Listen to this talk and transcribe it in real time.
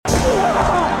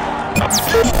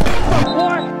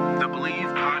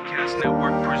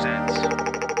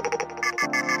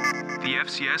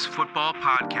FCS Football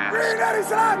Podcast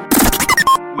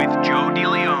with Joe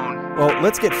DeLeon. Well,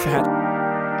 let's get fat.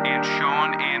 And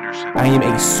Sean Anderson. I am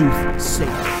a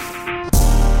soothsayer.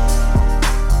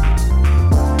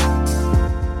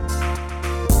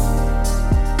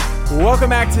 Welcome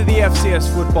back to the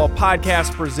FCS Football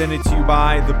Podcast, presented to you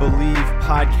by the Believe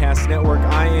Podcast Network.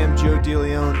 I am Joe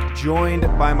DeLeon, joined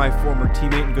by my former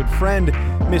teammate and good friend,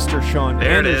 Mr. Sean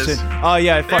Anderson. It is. Oh,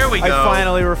 yeah, I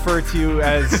finally referred to you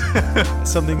as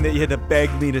something that you had to beg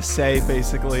me to say,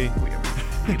 basically.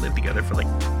 We lived together for like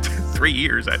 3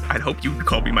 years. I'd hope you'd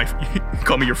call me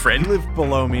your friend. You lived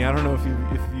below me. I don't know if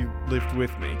you lived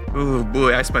with me. Oh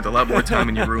boy, I spent a lot more time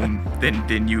in your room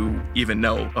than you even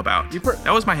know about.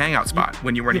 That was my hangout spot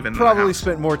when you weren't even in the house. Probably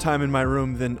spent more time in my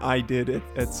room than I did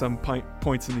at some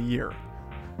points in the year.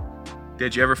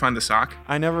 Did you ever find the sock?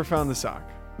 I never found the sock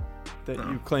that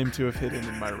you claimed to have hidden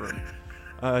in my room.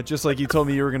 Just like you told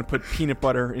me you were going to put peanut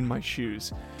butter in my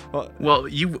shoes. Well,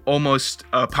 you almost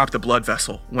popped a blood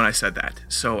vessel when I said that.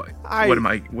 So what am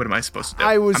I supposed to do?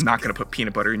 I'm not going to put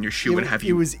peanut butter in your shoe and have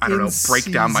you, break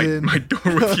down my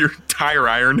door with your tire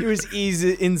iron. It was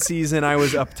easy in season. I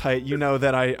was uptight. You know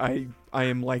that I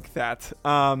am like that.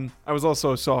 I was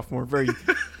also a sophomore. Very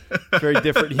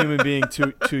different human being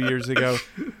two years ago.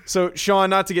 So, Sean,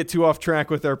 not to get too off track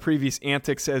with our previous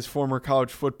antics as former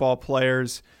college football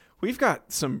players, we've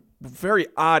got some very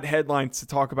odd headlines to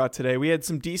talk about today. We had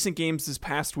some decent games this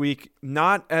past week,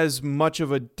 not as much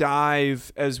of a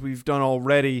dive as we've done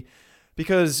already,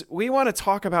 because we want to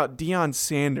talk about Deion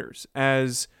Sanders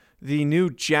as the new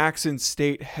Jackson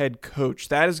State head coach.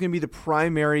 That is going to be the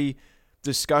primary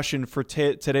discussion for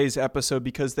today's episode,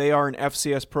 because they are an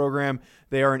FCS program,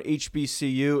 they are an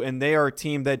HBCU, and they are a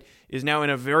team that is now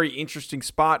in a very interesting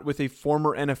spot with a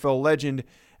former NFL legend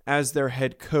as their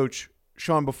head coach.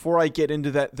 Sean, before I get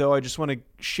into that, though, I just want to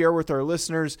share with our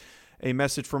listeners a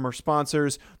message from our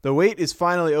sponsors. The wait is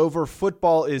finally over.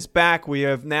 Football is back. We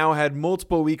have now had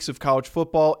multiple weeks of college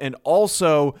football and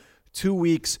also 2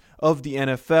 weeks of the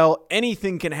NFL.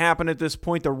 Anything can happen at this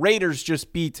point. The Raiders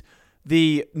just beat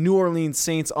the New Orleans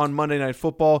Saints on Monday Night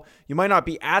Football. You might not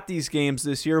be at these games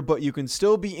this year, but you can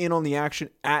still be in on the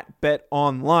action at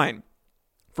BetOnline.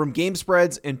 From game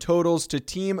spreads and totals to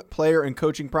team, player, and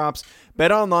coaching props,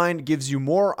 BetOnline gives you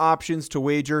more options to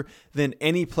wager than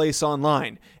any place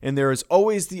online. And there is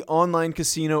always the online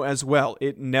casino as well.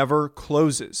 It never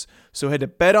closes. So head to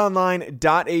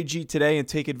betonline.ag today and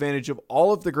take advantage of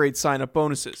all of the great sign-up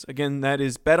bonuses. Again, that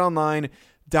is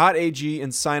betonline.ag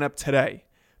and sign up today.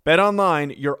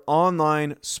 BetOnline, your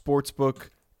online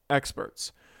sportsbook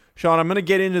experts. Sean, I'm going to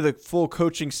get into the full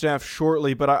coaching staff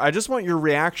shortly, but I just want your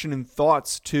reaction and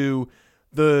thoughts to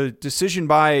the decision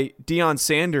by Deion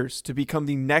Sanders to become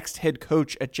the next head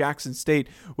coach at Jackson State.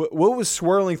 What was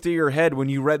swirling through your head when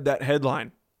you read that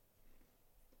headline?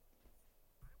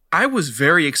 I was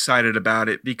very excited about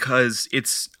it because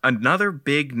it's another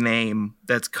big name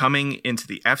that's coming into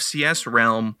the FCS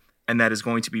realm and that is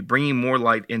going to be bringing more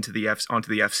light onto the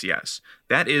FCS.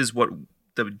 That is what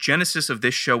the genesis of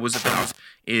this show was about,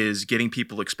 is getting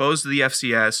people exposed to the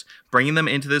FCS, bringing them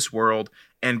into this world,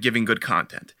 and giving good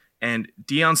content. And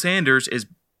Deion Sanders is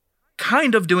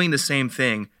kind of doing the same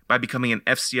thing by becoming an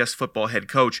FCS football head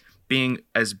coach, being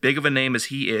as big of a name as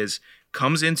he is,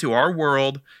 comes into our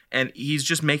world, and he's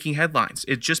just making headlines.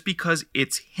 It's just because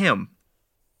it's him.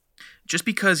 Just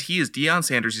because he is Deion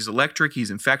Sanders, he's electric,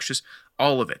 he's infectious,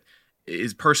 all of it.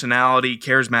 His personality,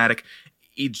 charismatic.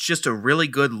 It's just a really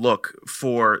good look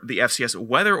for the FCS.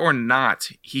 Whether or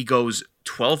not he goes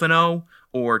 12-0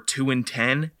 or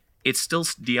 2-10, it's still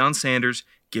Deion Sanders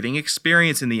getting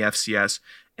experience in the FCS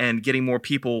and getting more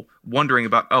people wondering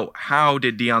about, how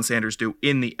did Deion Sanders do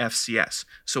in the FCS?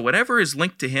 So whatever is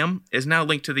linked to him is now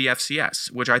linked to the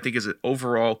FCS, which I think is an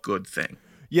overall good thing.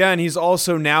 Yeah, and he's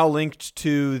also now linked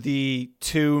to the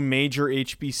two major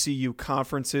HBCU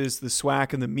conferences, the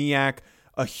SWAC and the MEAC.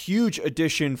 A huge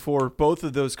addition for both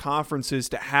of those conferences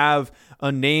to have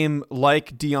a name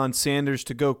like Deion Sanders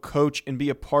to go coach and be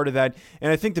a part of that.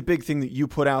 And I think the big thing that you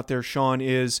put out there, Sean,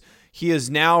 is he is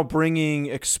now bringing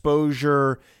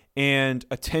exposure and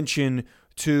attention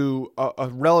to a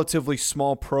relatively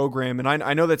small program. And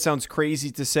I know that sounds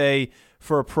crazy to say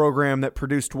for a program that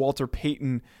produced Walter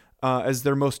Payton as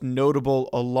their most notable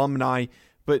alumni,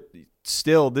 but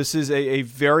still, this is a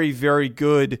very, very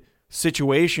good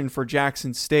situation for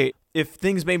Jackson State. If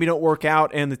things maybe don't work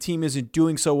out and the team isn't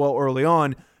doing so well early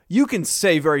on, I can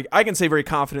say very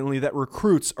confidently that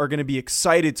recruits are going to be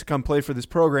excited to come play for this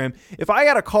program. If I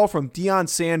got a call from Deion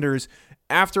Sanders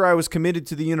after I was committed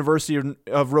to the University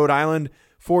of Rhode Island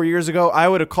 4 years ago, I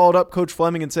would have called up Coach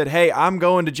Fleming and said, hey, I'm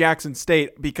going to Jackson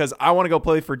State because I want to go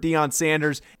play for Deion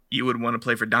Sanders. You would want to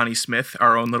play for Donnie Smith,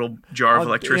 our own little jar of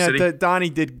electricity. Yeah,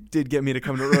 Donnie did get me to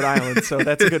come to Rhode Island, so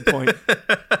that's a good point.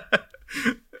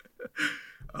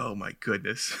 Oh, my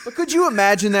goodness. But could you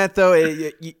imagine that, though?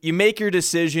 You make your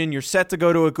decision. You're set to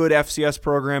go to a good FCS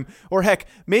program. Or, heck,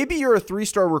 maybe you're a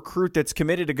 3-star recruit that's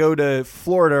committed to go to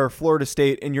Florida or Florida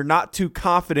State, and you're not too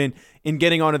confident in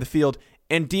getting onto the field.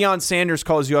 And Deion Sanders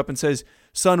calls you up and says,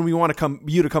 son, we want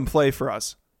you to come play for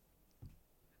us.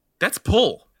 That's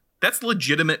pull. That's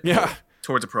legitimate pull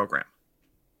towards a program.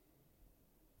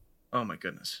 Oh, my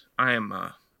goodness. I'm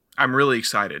really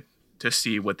excited to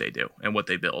see what they do and what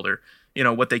they build, or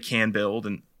what they can build,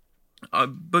 and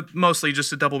but mostly just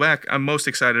to double back, I'm most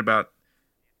excited about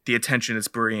the attention it's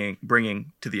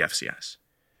bringing to the FCS.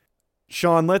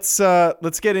 Sean,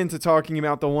 let's get into talking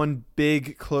about the one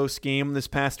big close game this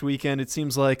past weekend. It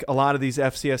seems like a lot of these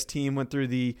FCS teams went through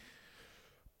the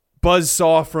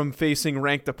buzzsaw from facing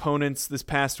ranked opponents this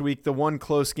past week. The one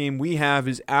close game we have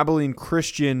is Abilene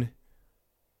Christian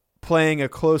playing a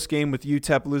close game with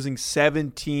UTEP, losing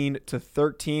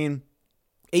 17-13.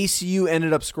 ACU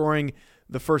ended up scoring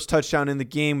the first touchdown in the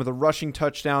game with a rushing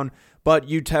touchdown, but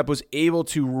UTEP was able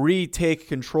to retake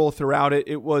control throughout it.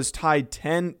 It was tied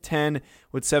 10-10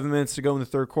 with 7 minutes to go in the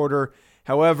third quarter.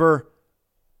 However,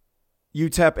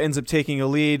 UTEP ends up taking a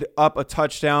lead, up a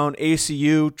touchdown.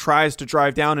 ACU tries to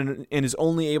drive down and is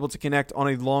only able to connect on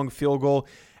a long field goal.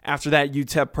 After that,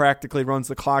 UTEP practically runs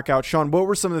the clock out. Sean, what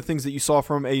were some of the things that you saw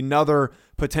from another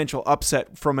potential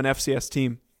upset from an FCS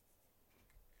team?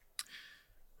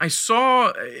 I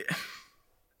saw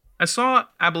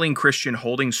Abilene Christian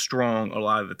holding strong a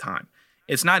lot of the time.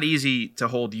 It's not easy to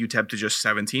hold UTEP to just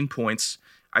 17 points.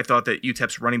 I thought that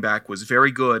UTEP's running back was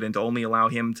very good, and to only allow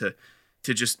him to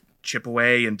just chip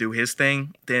away and do his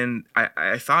thing, then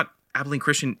I thought Abilene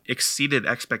Christian exceeded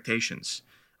expectations.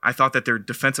 I thought that their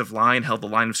defensive line held the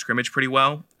line of scrimmage pretty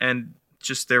well, and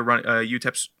just their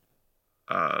UTEP's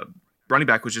running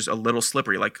back was just a little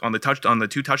slippery. Like on the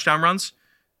 2 touchdown runs,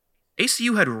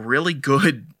 ACU had really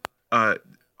good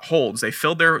holds. They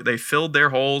filled their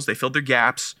holes. They filled their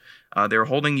gaps. They were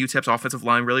holding UTEP's offensive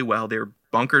line really well. They were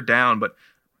bunkered down, but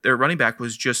their running back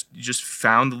was just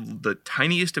found the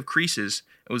tiniest of creases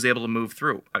and was able to move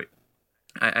through.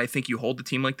 I think you hold the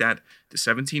team like that to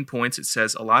 17 points. It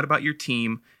says a lot about your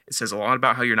team. It says a lot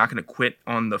about how you're not going to quit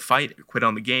on the fight, quit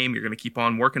on the game. You're going to keep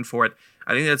on working for it.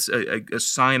 I think that's a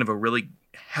sign of a really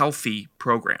healthy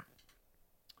program.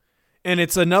 And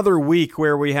it's another week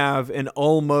where we have an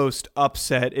almost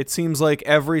upset. It seems like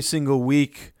every single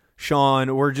week,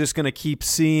 Sean, we're just going to keep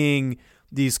seeing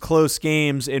these close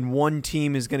games, and one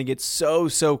team is going to get so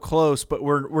close, but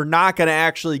we're not going to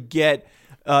actually get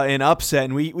an upset.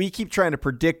 And we keep trying to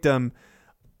predict them,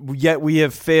 yet we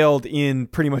have failed in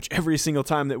pretty much every single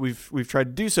time that we've tried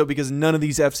to do so, because none of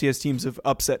these FCS teams have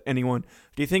upset anyone.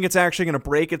 Do you think it's actually going to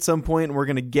break at some point and we're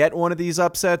going to get one of these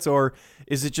upsets, or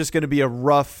is it just going to be a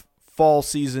rough fall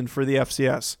season for the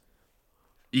FCS?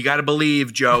 You got to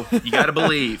believe, Joe. You got to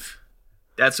believe.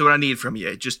 That's what I need from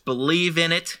you. Just believe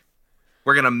in it.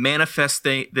 We're going to manifest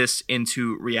this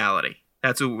into reality.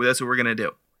 That's what we're going to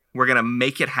do. We're going to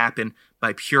make it happen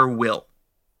by pure will.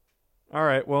 All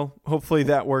right. Well, hopefully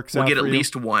that works out. We'll get at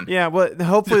least one. Yeah, well,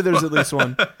 hopefully there's at least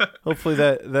one. Hopefully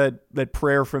that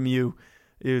prayer from you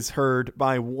is heard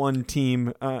by one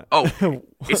team.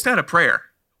 It's not a prayer.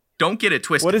 Don't get it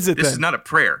twisted. What is it This then? is not a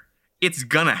prayer. It's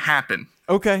gonna happen.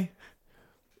 Okay.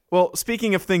 Well,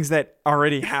 speaking of things that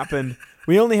already happened,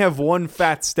 we only have one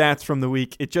fat stats from the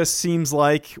week. It just seems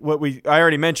like I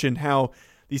already mentioned how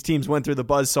these teams went through the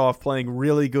buzzsaw of playing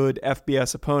really good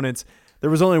FBS opponents.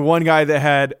 There was only one guy that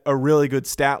had a really good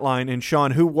stat line. And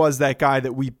Sean, who was that guy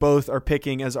that we both are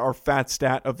picking as our fat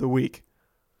stat of the week?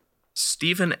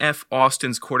 Stephen F.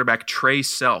 Austin's quarterback Trey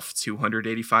Self,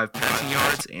 285 passing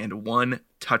yards and 1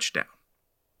 touchdown.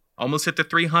 Almost hit the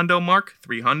 300 mark.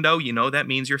 300, that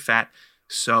means you're fat.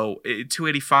 So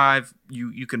 285,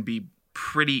 you can be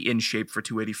pretty in shape for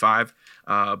 285.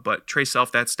 But Trey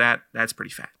Self, that stat, that's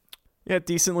pretty fat. Yeah,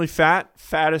 decently fat.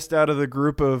 Fattest out of the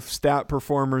group of stat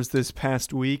performers this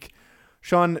past week.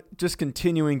 Sean, just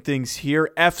continuing things here.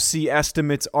 FC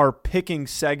Estimates, our picking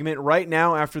segment. Right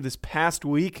now, after this past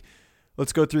week,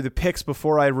 let's go through the picks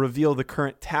before I reveal the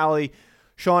current tally.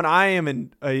 Sean, I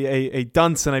am a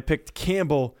dunce, and I picked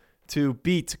Campbell to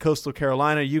beat Coastal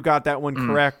Carolina. You got that one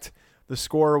correct. The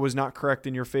score was not correct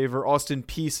in your favor. Austin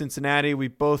P. Cincinnati. We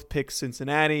both picked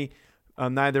Cincinnati.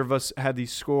 Neither of us had the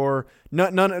score.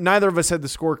 Neither of us had the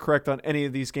score correct on any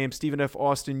of these games. Stephen F.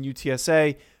 Austin,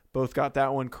 UTSA. Both got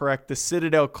that one correct. The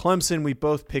Citadel Clemson, we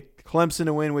both picked Clemson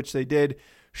to win, which they did.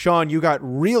 Sean, you got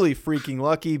really freaking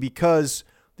lucky because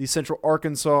the Central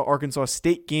Arkansas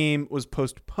State game was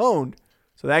postponed.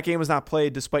 So that game was not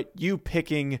played despite you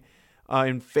picking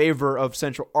in favor of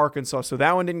Central Arkansas. So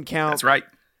that one didn't count. That's right.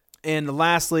 And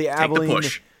lastly, Abilene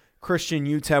Christian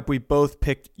UTEP. We both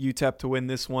picked UTEP to win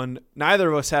this one.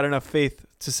 Neither of us had enough faith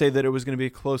to say that it was going to be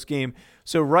a close game.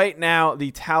 So right now,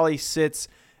 the tally sits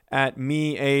at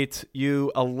me 8,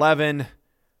 you 11.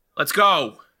 Let's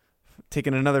go.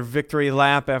 Taking another victory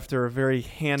lap after a very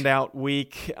handout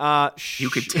week. You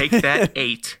could take that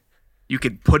 8. You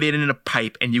could put it in a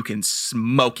pipe and you can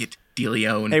smoke it,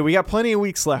 DeLeon. Hey, we got plenty of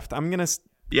weeks left. I'm gonna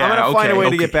find a way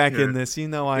to get back in this. You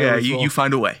know you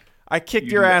find a way. I kicked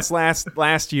your ass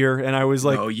last year, and I was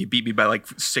like, "Oh, you beat me by like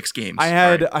 6 games." I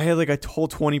had like a whole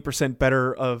 20%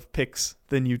 better of picks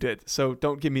than you did. So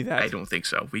don't give me that. I don't think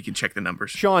so. We can check the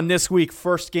numbers. Sean, this week,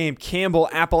 first game, Campbell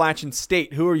Appalachian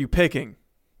State. Who are you picking?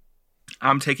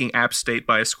 I'm taking App State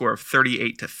by a score of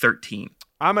 38-13.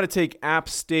 I'm going to take App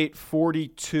State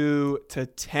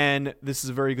 42-10. This is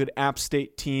a very good App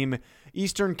State team.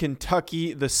 Eastern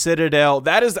Kentucky, the Citadel.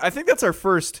 I think that's our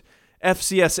first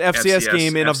FCS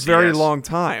game in a very long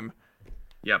time.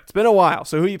 Yep. It's been a while.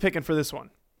 So who are you picking for this one?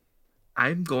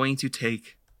 I'm going to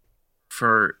take,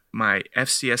 for my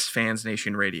FCS Fans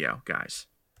Nation Radio, guys,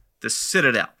 the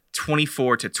Citadel,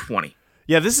 24-20.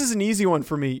 Yeah, this is an easy one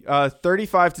for me.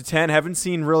 35-10. Haven't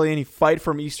seen really any fight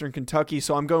from Eastern Kentucky,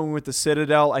 so I'm going with the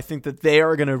Citadel. I think that they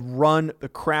are going to run the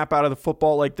crap out of the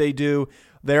football like they do.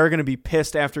 They're going to be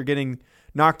pissed after getting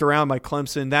knocked around by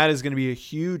Clemson. That is going to be a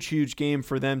huge, huge game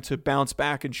for them to bounce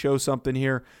back and show something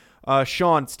here.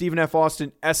 Sean, Stephen F.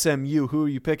 Austin, SMU. Who are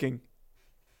you picking?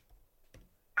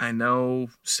 I know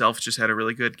Self just had a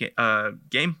really good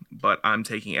game, but I'm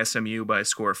taking SMU by a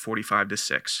score of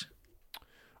 45-6.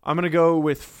 I'm going to go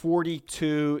with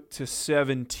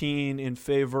 42-17 in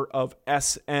favor of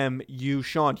SMU.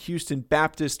 Sean, Houston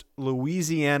Baptist,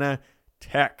 Louisiana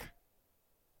Tech.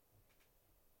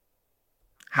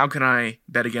 How can I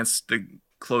bet against the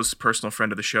close personal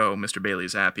friend of the show, Mr. Bailey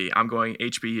Zappi? I'm going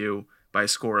HBU by a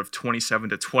score of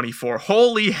 27-24.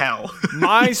 Holy hell.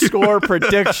 My score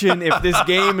prediction, if this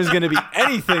game is going to be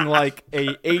anything like a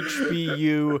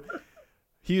HBU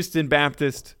Houston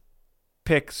Baptist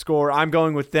pick score, I'm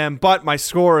going with them, but my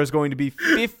score is going to be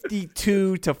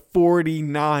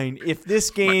 52-49. If this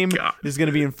game is going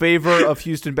to be in favor of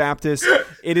Houston Baptist,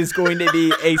 it is going to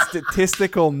be a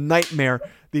statistical nightmare.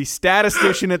 The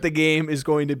statistician at the game is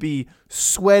going to be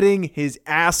sweating his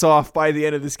ass off by the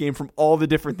end of this game from all the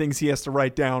different things he has to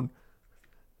write down.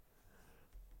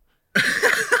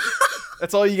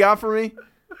 That's all you got for me?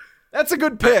 That's a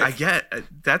good pick. I get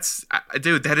that's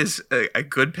dude. That is a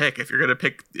good pick. If you're gonna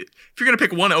pick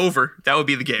one over, that would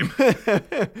be the game.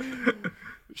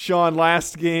 Sean,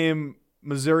 last game,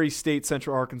 Missouri State,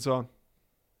 Central Arkansas.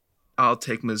 I'll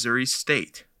take Missouri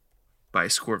State by a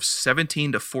score of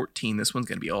 17-14. This one's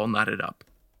gonna be all knotted up.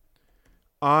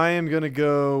 I am gonna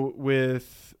go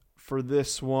with, for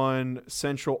this one,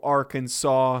 Central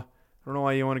Arkansas. I don't know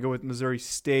why you want to go with Missouri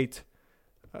State.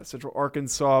 Central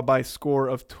Arkansas by score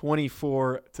of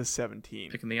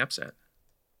 24-17. Picking the upset.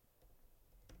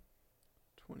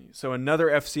 So another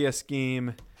FCS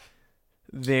game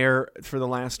there for the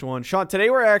last one. Sean, today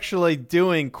we're actually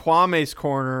doing Kwame's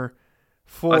Corner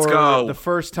for the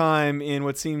first time in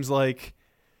what seems like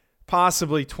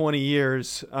possibly 20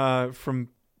 years from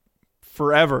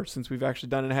forever since we've actually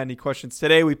done it and had any questions.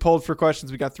 Today we polled for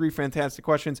questions. We got 3 fantastic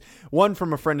questions. One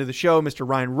from a friend of the show, Mr.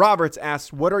 Ryan Roberts,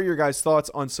 asked, what are your guys' thoughts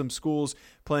on some schools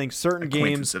playing certain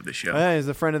games? Of the show. He's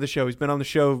a friend of the show. He's been on the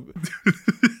show.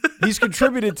 He's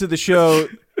contributed to the show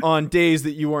on days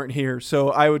that you weren't here, so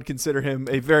I would consider him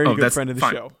a very good friend of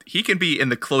the show. He can be in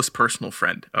the close personal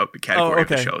friend category of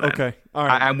the show. Then. Okay, all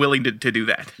right. I'm willing to do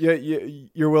that.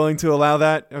 You're willing to allow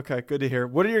that? Okay, good to hear.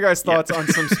 What are your guys' thoughts on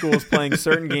some schools playing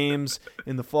certain games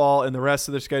in the fall and the rest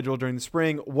of their schedule during the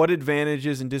spring? What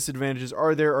advantages and disadvantages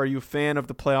are there? Are you a fan of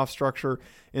the playoff structure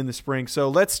in the spring? So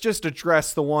let's just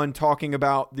address the one talking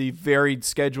about the varied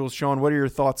schedules. Sean, what are your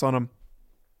thoughts on them?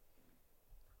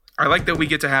 I like that we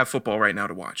get to have football right now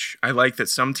to watch. I like that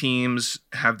some teams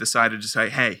have decided to say,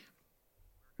 hey,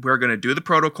 we're going to do the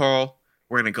protocol.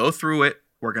 We're going to go through it.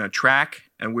 We're going to track,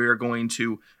 and we're going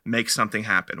to make something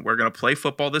happen. We're going to play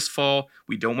football this fall.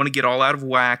 We don't want to get all out of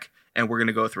whack, and we're going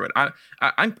to go through it.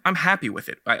 I'm happy with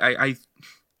it.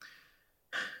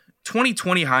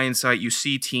 2020 hindsight, you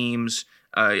see teams.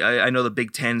 I know the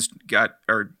Big Ten's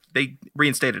they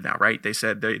reinstated now, right? They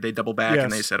said they double back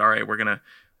and they said, all right, we're gonna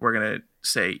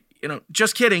say,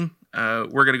 just kidding.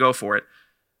 We're gonna go for it.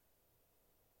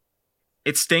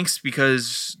 It stinks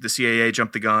because the CAA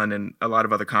jumped the gun and a lot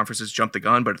of other conferences jumped the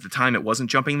gun, but at the time it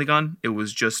wasn't jumping the gun. It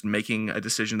was just making a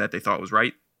decision that they thought was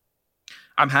right.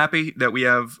 I'm happy that we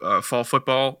have fall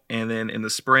football, and then in the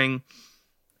spring,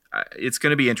 it's going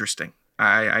to be interesting.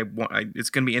 It's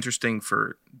going to be interesting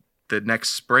for the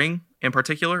next spring in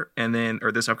particular,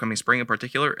 or this upcoming spring in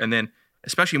particular, and then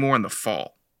especially more in the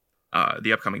fall,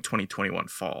 the upcoming 2021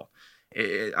 fall.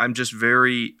 I'm just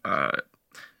very...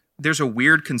 there's a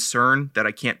weird concern that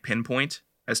I can't pinpoint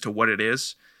as to what it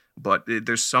is, but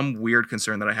there's some weird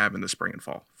concern that I have in the spring and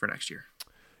fall for next year.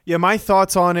 Yeah, my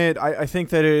thoughts on it, I think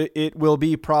that it will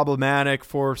be problematic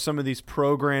for some of these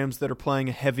programs that are playing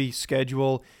a heavy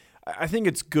schedule. I think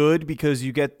it's good because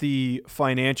you get the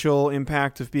financial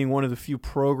impact of being one of the few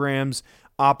programs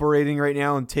operating right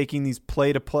now and taking these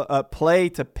pay to play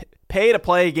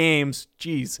games.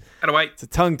 Jeez, it's a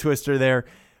tongue twister there.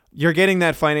 You're getting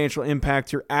that financial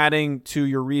impact. You're adding to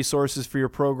your resources for your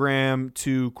program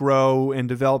to grow and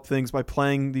develop things by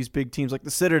playing these big teams like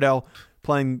the Citadel,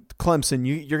 playing Clemson.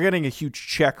 You're getting a huge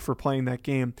check for playing that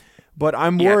game. But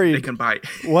I'm worried. They can buy.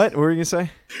 What were you going to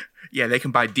say? Yeah, they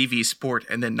can buy DV Sport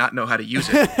and then not know how to use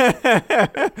it.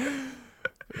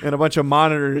 And a bunch of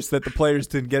monitors that the players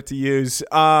didn't get to use.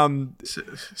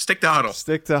 Stick to huddle.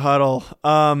 Stick to huddle.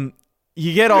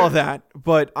 You get all of that,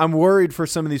 but I'm worried for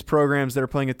some of these programs that are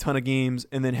playing a ton of games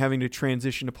and then having to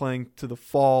transition to playing to the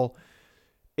fall.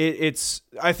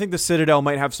 I think the Citadel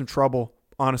might have some trouble,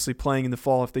 honestly, playing in the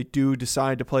fall if they do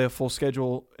decide to play a full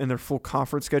schedule in their full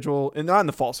conference schedule, and not in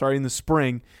the fall, sorry, in the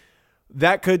spring.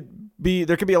 There could be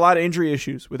a lot of injury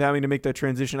issues with having to make that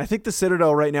transition. I think the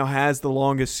Citadel right now has the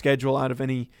longest schedule out of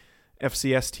any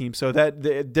FCS team, so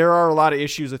that there are a lot of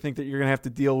issues I think that you're going to have to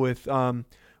deal with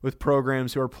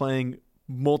programs who are playing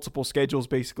multiple schedules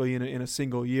basically in a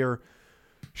single year.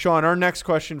 Sean, our next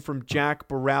question from Jack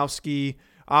Borowski.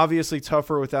 Obviously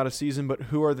tougher without a season, but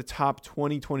who are the top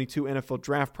 2022 NFL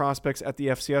draft prospects at the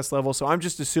FCS level? So I'm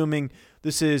just assuming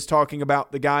this is talking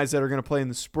about the guys that are going to play in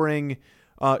the spring.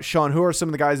 Sean, who are some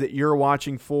of the guys that you're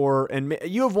watching for? And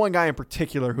you have one guy in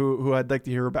particular who I'd like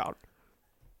to hear about.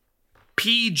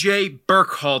 PJ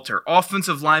Burkhalter,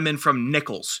 offensive lineman from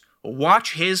Nichols.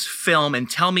 Watch his film and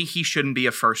tell me he shouldn't be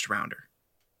a first rounder.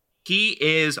 He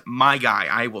is my guy.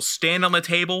 I will stand on the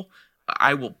table.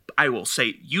 I will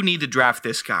say, you need to draft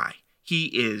this guy. He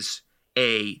is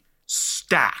a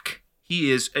stack.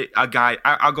 He is a guy.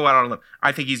 I'll go out on a limb.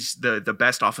 I think he's the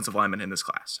best offensive lineman in this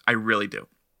class. I really do.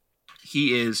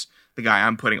 He is the guy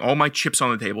I'm putting all my chips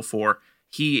on the table for.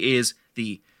 He is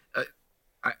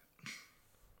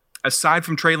aside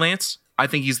from Trey Lance, I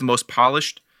think he's the most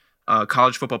polished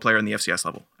college football player in the FCS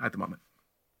level at the moment.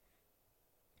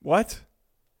 What?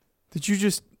 Did you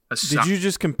just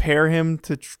compare him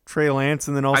to Trey Lance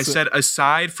and then also? I said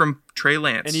aside from Trey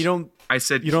Lance, and you don't. I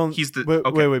said you don't. He's the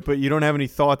wait, but you don't have any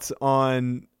you're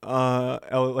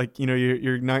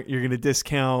going to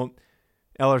discount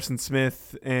Ellerson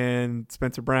Smith and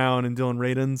Spencer Brown and Dylan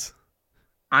Radins.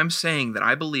 I'm saying that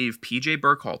I believe PJ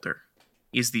Burkhalter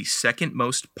is the second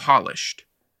most polished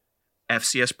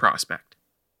FCS prospect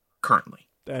currently.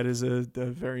 That is a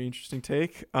very interesting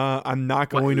take. I'm not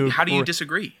going to. How do you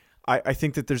disagree? I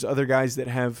think that there's other guys that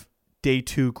have day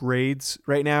 2 grades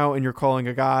right now, and you're calling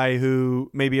a guy who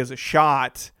maybe has a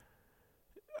shot,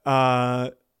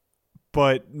 but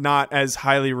not as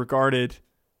highly regarded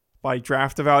by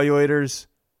draft evaluators.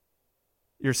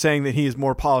 You're saying that he is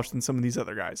more polished than some of these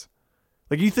other guys.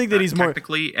 Like, you think that he's more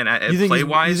technically and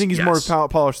play-wise. You think he's yes. more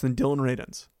polished than Dylan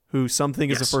Radins, who some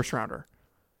think is a first rounder.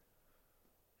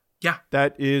 Yeah,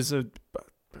 that is a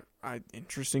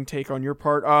interesting take on your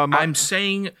part. I'm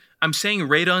saying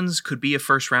Radins could be a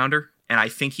first rounder, and I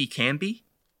think he can be.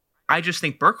 I just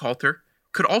think Burkhalter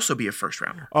could also be a first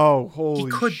rounder. Oh, holy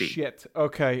shit!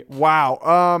 Okay,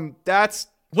 wow. That's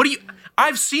what do you?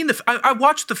 I've seen I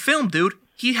watched the film, dude.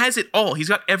 He has it all. He's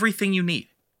got everything you need.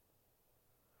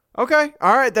 Okay,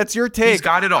 all right, that's your take. He's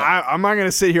got it all. I'm not going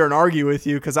to sit here and argue with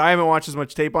you because I haven't watched as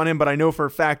much tape on him, but I know for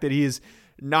a fact that he is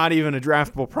not even a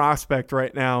draftable prospect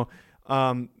right now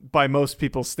by most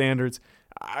people's standards.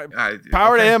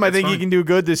 Power to him. I think he can do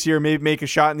good this year. Maybe make a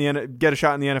shot get a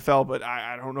shot in the NFL, but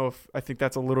I don't know if I think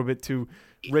that's a little bit too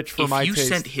rich for my taste. If you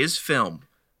sent his film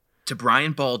to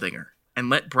Brian Baldinger and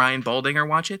let Brian Baldinger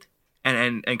watch it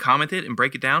and comment it and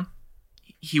break it down,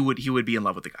 he would be in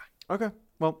love with the guy. Okay.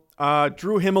 Well,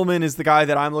 Drew Himmelman is the guy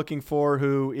that I'm looking for,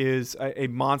 who is a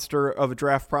monster of a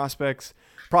draft prospect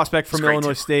from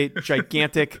Illinois State,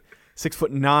 gigantic,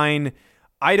 6'9".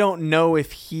 I don't know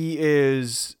if he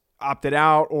is opted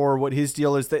out or what his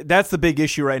deal is. That's the big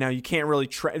issue right now. You can't really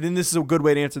and this is a good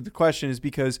way to answer the question, is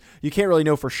because you can't really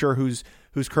know for sure who's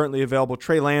who's currently available.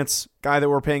 Trey Lance, guy that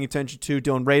we're paying attention to.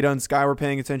 Dylan Radunz, guy we're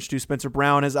paying attention to. Spencer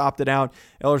Brown has opted out.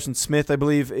 Ellerson Smith, I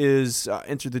believe, is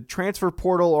entered the transfer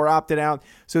portal or opted out.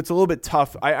 So it's a little bit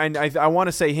tough. I want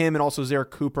to say him and also Zerrick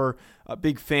Cooper. A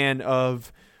big fan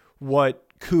of what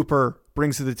Cooper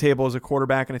brings to the table as a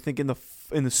quarterback, and I think in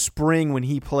the spring when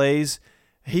he plays,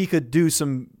 he could do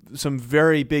some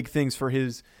very big things for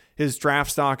his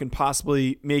draft stock and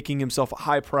possibly making himself a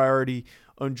high priority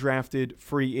undrafted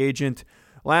free agent.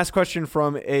 Last question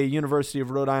from a University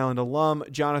of Rhode Island alum,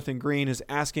 Jonathan Green, is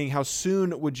asking, how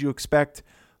soon would you expect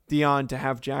Deion to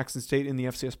have Jackson State in the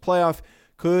FCS playoff?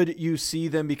 Could you see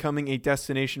them becoming a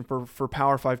destination for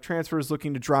Power 5 transfers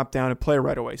looking to drop down and play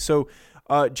right away? So,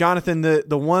 Jonathan,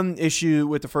 the one issue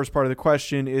with the first part of the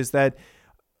question is that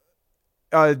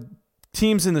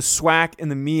teams in the SWAC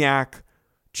and the MEAC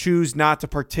choose not to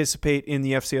participate in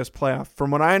the FCS playoff.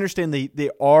 From what I understand, they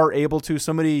are able to.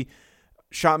 Somebody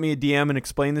shot me a DM and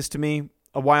explained this to me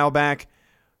a while back.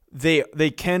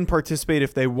 They can participate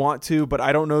if they want to, but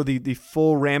I don't know the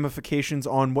full ramifications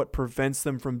on what prevents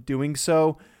them from doing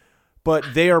so.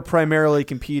 But they are primarily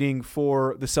competing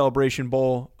for the Celebration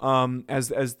Bowl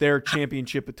as their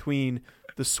championship between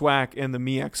the SWAC and the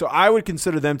MEAC. So I would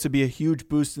consider them to be a huge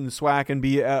boost in the SWAC and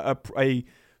be a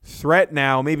threat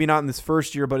now, maybe not in this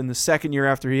first year, but in the second year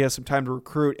after he has some time to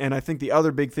recruit. And I think the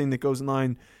other big thing that goes in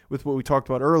line with what we talked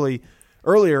about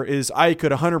earlier is I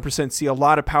could 100% see a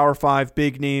lot of Power 5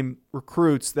 big name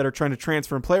recruits that are trying to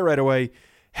transfer and play right away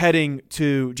heading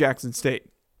to Jackson State.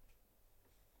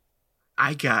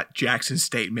 I got Jackson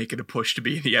State making a push to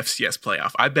be in the FCS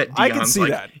playoff. I bet Deion's I can see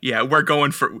that. Yeah,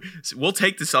 we'll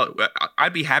take this.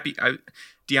 I'd be happy.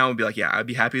 Deion would be like, yeah, I'd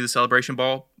be happy with the Celebration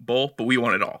Bowl, but we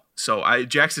want it all. So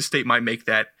Jackson State might make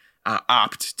that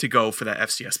opt to go for that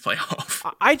FCS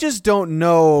playoff. I just don't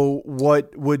know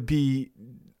what would be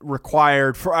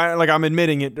required for, I'm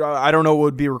admitting it, I don't know what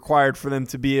would be required for them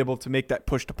to be able to make that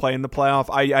push to play in the playoff.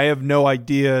 I have no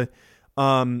idea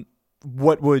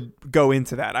what would go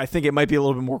into that. I think it might be a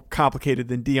little bit more complicated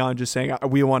than Deion just saying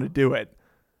we want to do it.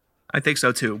 I think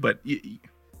so too, but you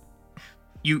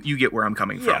get where I'm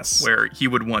coming from, yes. Where he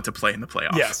would want to play in the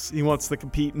playoff. Yes, he wants to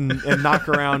compete and knock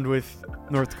around with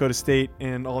North Dakota State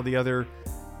and all the other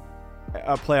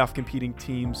playoff competing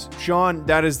teams. Sean,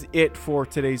 that is it for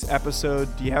today's episode.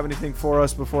 Do you have anything for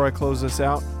us before I close this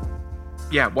out?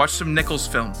 Yeah, watch some Nichols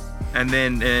film and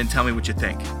then tell me what you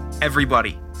think.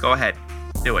 Everybody, go ahead.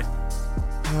 Do it.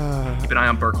 Keep an eye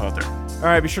on Burkhalter. All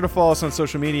right, be sure to follow us on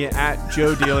social media at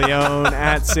Joe DeLeon,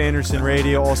 at Sanderson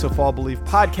Radio. Also follow Believe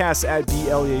Podcasts at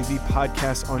BLEAV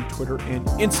Podcasts on Twitter and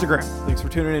Instagram. Thanks for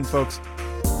tuning in, folks.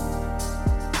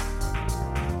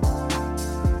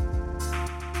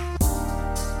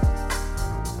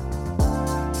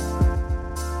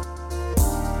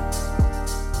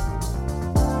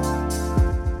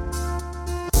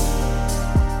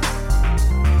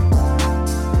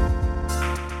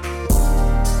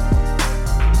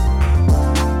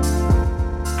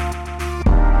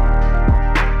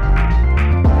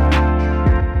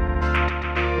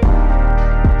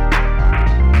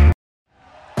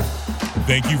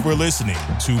 Thank you for listening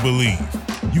to Believe.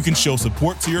 You can show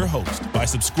support to your host by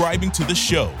subscribing to the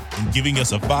show and giving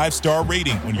us a 5-star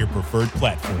rating on your preferred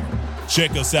platform.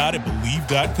 Check us out at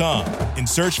Believe.com and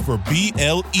search for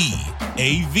BLEAV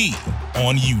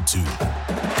on YouTube.